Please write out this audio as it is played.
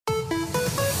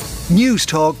News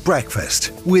Talk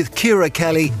Breakfast with Ciara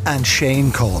Kelly and Shane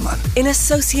Coleman. In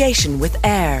association with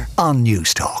AIR on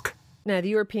News Talk. Now, the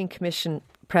European Commission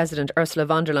President Ursula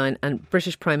von der Leyen and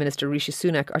British Prime Minister Rishi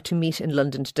Sunak are to meet in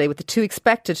London today, with the two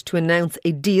expected to announce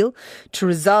a deal to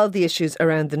resolve the issues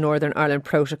around the Northern Ireland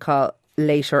Protocol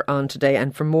later on today.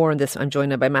 And for more on this, I'm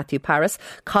joined now by Matthew Parris,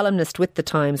 columnist with The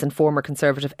Times and former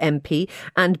Conservative MP,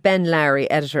 and Ben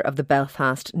Lowry, editor of the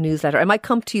Belfast Newsletter. I might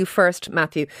come to you first,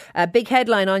 Matthew. A big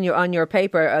headline on your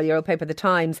paper, your old paper, The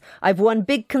Times. I've won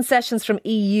big concessions from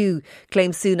EU,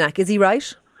 claims Sunak. Is he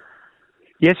right?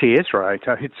 Yes, he is right.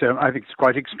 I think it's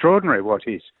quite extraordinary what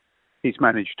he's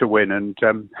managed to win. And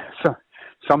so,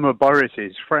 some of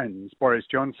Boris's friends, Boris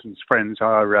Johnson's friends,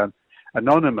 are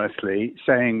anonymously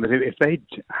saying that if they'd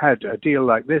had a deal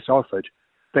like this offered,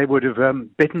 they would have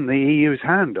bitten the EU's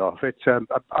hand off.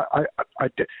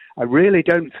 I really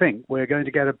don't think we're going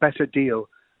to get a better deal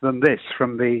than this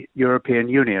from the European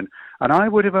Union. And I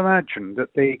would have imagined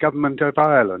that the government of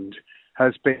Ireland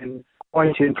has been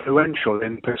quite influential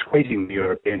in persuading the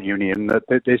European Union that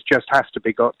this just has to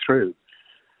be got through.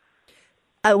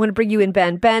 I want to bring you in,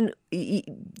 Ben. Ben,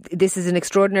 this is an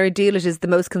extraordinary deal. It is the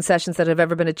most concessions that have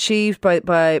ever been achieved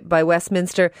by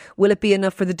Westminster. Will it be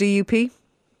enough for the DUP?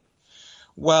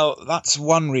 Well, that's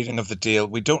one reading of the deal.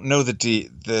 We don't know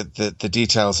the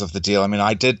details of the deal. I mean,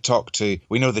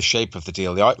 we know the shape of the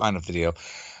deal, the outline of the deal.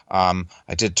 I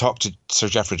did talk to Sir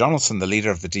Geoffrey Donaldson, the leader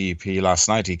of the DUP, last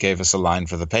night. He gave us a line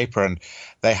for the paper, and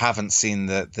they haven't seen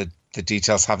the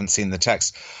details, haven't seen the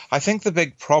text. I think the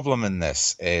big problem in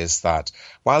this is that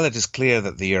while it is clear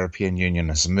that the European Union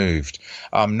has moved,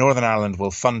 Northern Ireland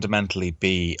will fundamentally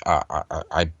be,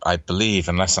 I believe,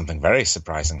 unless something very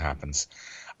surprising happens,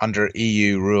 under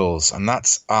EU rules. And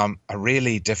that's a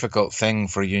really difficult thing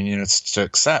for unionists to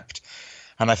accept.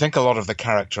 And I think a lot of the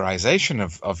characterization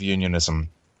of unionism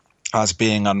as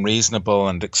being unreasonable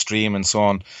and extreme and so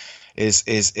on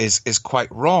is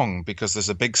quite wrong, because there's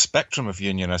a big spectrum of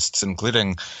unionists,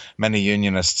 including many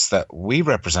unionists that we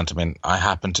represent. I mean, I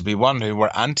happen to be one who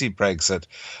were anti-Brexit,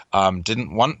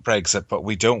 didn't want Brexit, but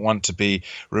we don't want to be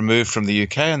removed from the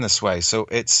UK in this way. So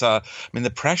it's,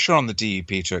 the pressure on the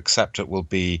DUP to accept it will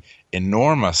be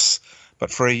enormous.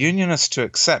 But for a unionist to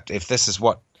accept, if this is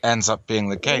what ends up being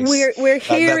the case. We're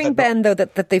hearing, Ben, though,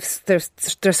 that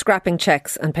they're scrapping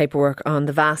checks and paperwork on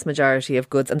the vast majority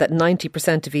of goods, and that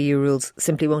 90% of EU rules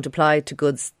simply won't apply to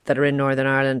goods that are in Northern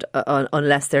Ireland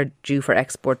unless they're due for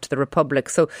export to the Republic.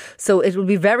 So it will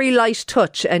be very light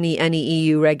touch, any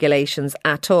EU regulations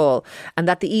at all, and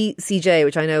that the ECJ,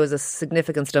 which I know is a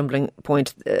significant stumbling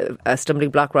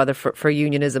block for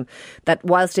unionism, that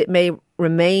whilst it may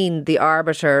remain the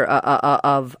arbiter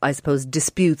of, I suppose,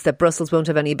 disputes, that Brussels won't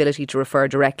have any ability to refer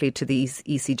directly to the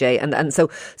ECJ. And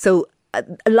so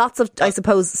lots of, I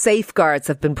suppose, safeguards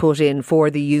have been put in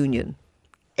for the union.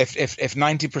 If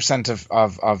 90%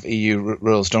 of EU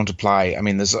rules don't apply, I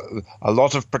mean, there's a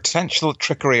lot of potential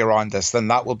trickery around this, then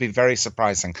that will be very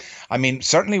surprising. I mean,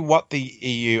 certainly what the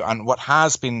EU and what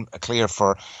has been clear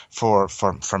for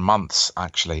months,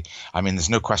 actually, I mean,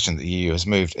 there's no question that the EU has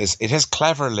moved, is it has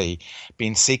cleverly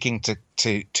been seeking to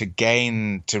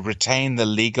retain the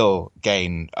legal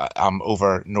gain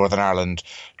over Northern Ireland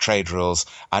trade rules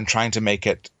and trying to make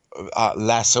it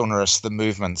less onerous, the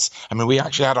movements. I mean, we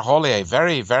actually had a haulier,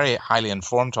 very, very highly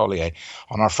informed haulier,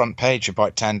 on our front page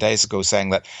about 10 days ago saying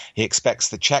that he expects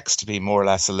the checks to be more or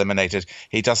less eliminated.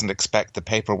 He doesn't expect the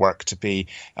paperwork to be,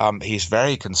 he's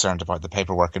very concerned about the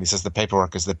paperwork, and he says the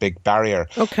paperwork is the big barrier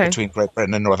between Great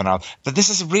Britain and Northern Ireland. But this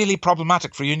is really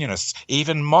problematic for unionists,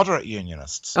 even moderate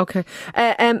unionists. Okay.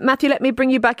 Matthew, let me bring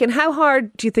you back in. How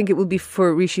hard do you think it will be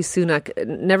for Rishi Sunak,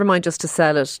 never mind just to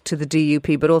sell it to the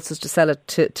DUP, but also to sell it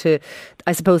to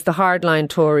I suppose, the hardline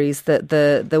Tories,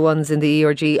 the ones in the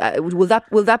ERG? Will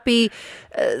that be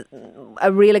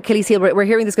a real Achilles heel? We're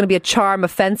hearing there's going to be a charm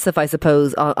offensive, I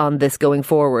suppose, on this going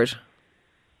forward.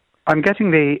 I'm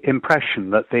getting the impression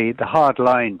that the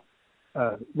hardline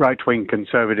right-wing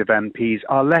Conservative MPs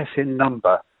are less in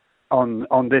number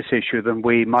on this issue than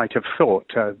we might have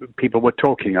thought. People were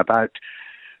talking about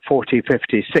 40,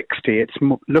 50, 60. It's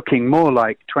looking more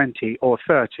like 20 or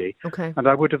 30. Okay. And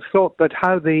I would have thought that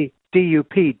how the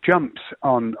DUP jumps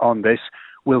on this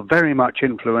will very much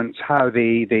influence how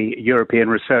the European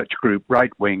Research Group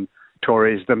right-wing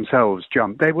Tories themselves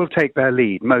jump. They will take their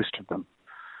lead, most of them.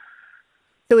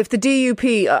 So if the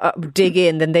DUP dig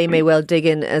in, then they may well dig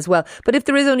in as well. But if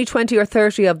there is only 20 or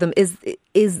 30 of them, is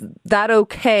that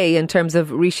okay in terms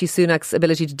of Rishi Sunak's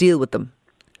ability to deal with them?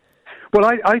 Well,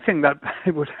 I think that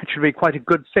it would actually be quite a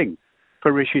good thing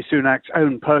for Rishi Sunak's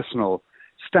own personal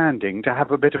standing to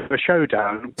have a bit of a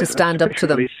showdown. To stand up to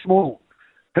them. Small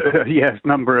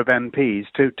number of MPs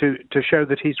to show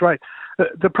that he's right.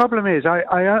 The problem is,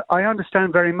 I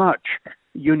understand very much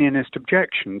unionist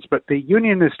objections, but the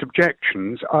unionist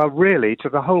objections are really to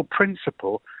the whole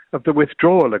principle of the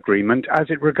withdrawal agreement as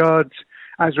regards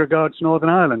Northern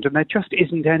Ireland, and there just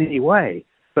isn't any way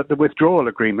that the withdrawal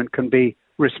agreement can be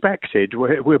respected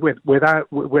without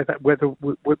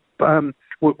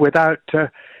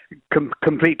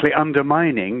completely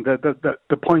undermining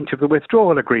the point of the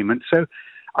withdrawal agreement. So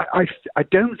I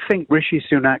don't think Rishi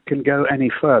Sunak can go any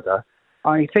further.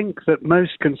 I think that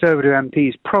most Conservative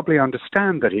MPs probably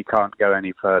understand that he can't go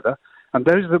any further, and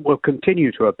those that will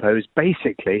continue to oppose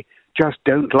basically just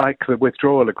don't like the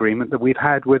withdrawal agreement that we've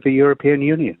had with the European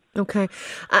Union. Okay.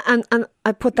 And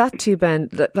I put that to you, Ben,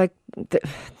 like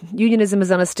unionism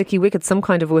is on a sticky wicket. Some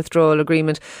kind of withdrawal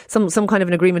agreement, some kind of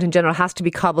an agreement in general has to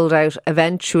be cobbled out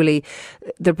eventually.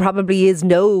 There probably is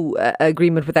no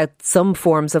agreement without some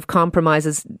forms of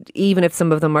compromises, even if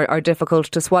some of them are difficult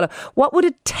to swallow. What would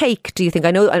it take, do you think?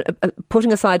 I know,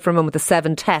 putting aside for a moment the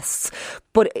 7 tests,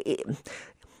 but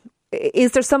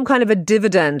is there some kind of a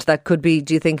dividend that could be,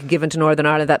 do you think, given to Northern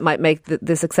Ireland that might make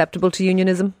this acceptable to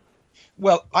unionism?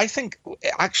 Well, I think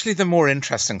actually the more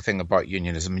interesting thing about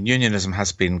unionism, and unionism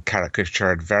has been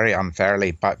caricatured very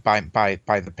unfairly by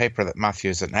the paper that Matthew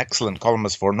is an excellent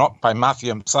columnist for, not by Matthew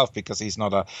himself because he's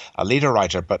not a leader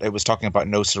writer, but it was talking about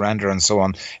no surrender and so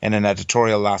on in an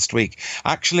editorial last week.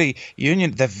 Actually,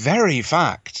 the very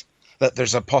fact that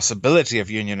there's a possibility of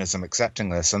unionism accepting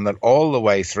this, and that all the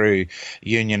way through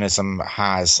unionism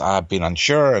has been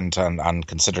unsure and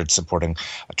considered supporting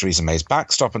Theresa May's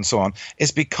backstop and so on,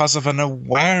 is because of an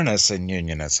awareness in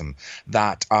unionism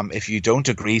that if you don't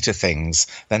agree to things,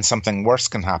 then something worse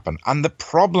can happen. And the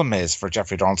problem is for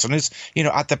Jeffrey Donaldson, who's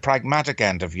at the pragmatic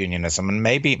end of unionism, and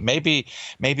maybe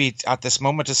at this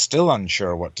moment is still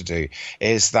unsure what to do,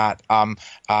 is that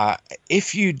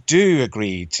if you do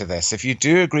agree to this, if you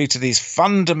do agree to these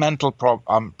fundamental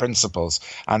principles,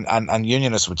 and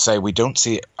unionists would say we don't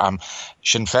see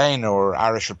Sinn Féin or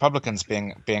Irish Republicans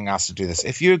being asked to do this.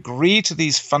 If you agree to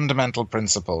these fundamental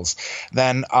principles,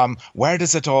 then where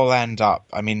does it all end up?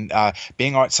 I mean,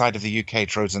 being outside of the UK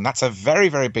Trojan, that's a very,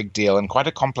 very big deal and quite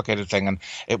a complicated thing, and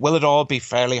will it all be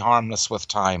fairly harmless with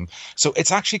time? So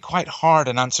it's actually quite hard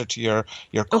in answer to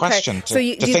your question to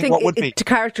think what would be. To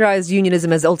characterise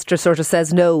unionism, as Ulster sort of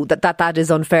says, no, that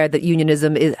is unfair, that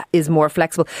unionism is more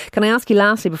flexible. Can I ask you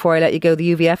lastly, before I let you go,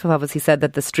 the UVF have obviously said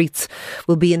that the streets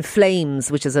will be in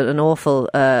flames, which is an awful,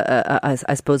 I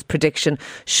suppose, prediction,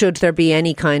 should there be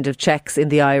any kind of checks in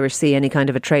the Irish Sea, any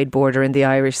kind of a trade border in the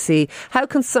Irish Sea. How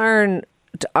concerned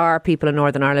are people in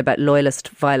Northern Ireland about loyalist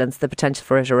violence, the potential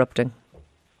for it erupting?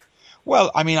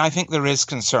 Well, I mean, I think there is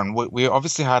concern. We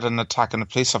obviously had an attack on a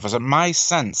police officer. My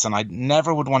sense, and I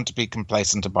never would want to be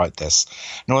complacent about this,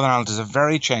 Northern Ireland is a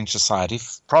very changed society,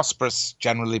 prosperous,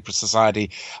 generally society,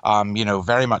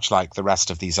 very much like the rest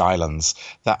of these islands.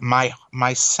 That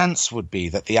my sense would be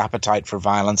that the appetite for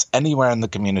violence anywhere in the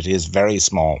community is very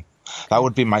small. That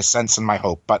would be my sense and my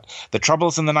hope. But the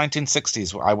troubles in the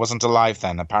 1960s, I wasn't alive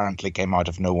then, apparently came out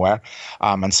of nowhere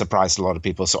and surprised a lot of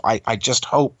people. So I just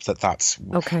hope that's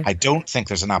okay. I don't think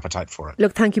there's an appetite for it.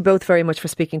 Look, thank you both very much for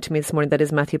speaking to me this morning. That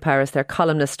is Matthew Parris, their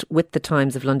columnist with the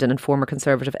Times of London and former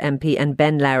Conservative MP, and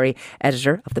Ben Lowry,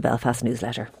 editor of the Belfast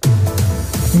Newsletter.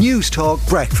 News Talk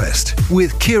Breakfast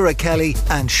with Ciara Kelly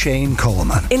and Shane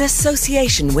Coleman. In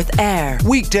association with AIR.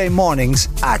 Weekday mornings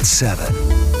at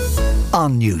 7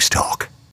 on News Talk.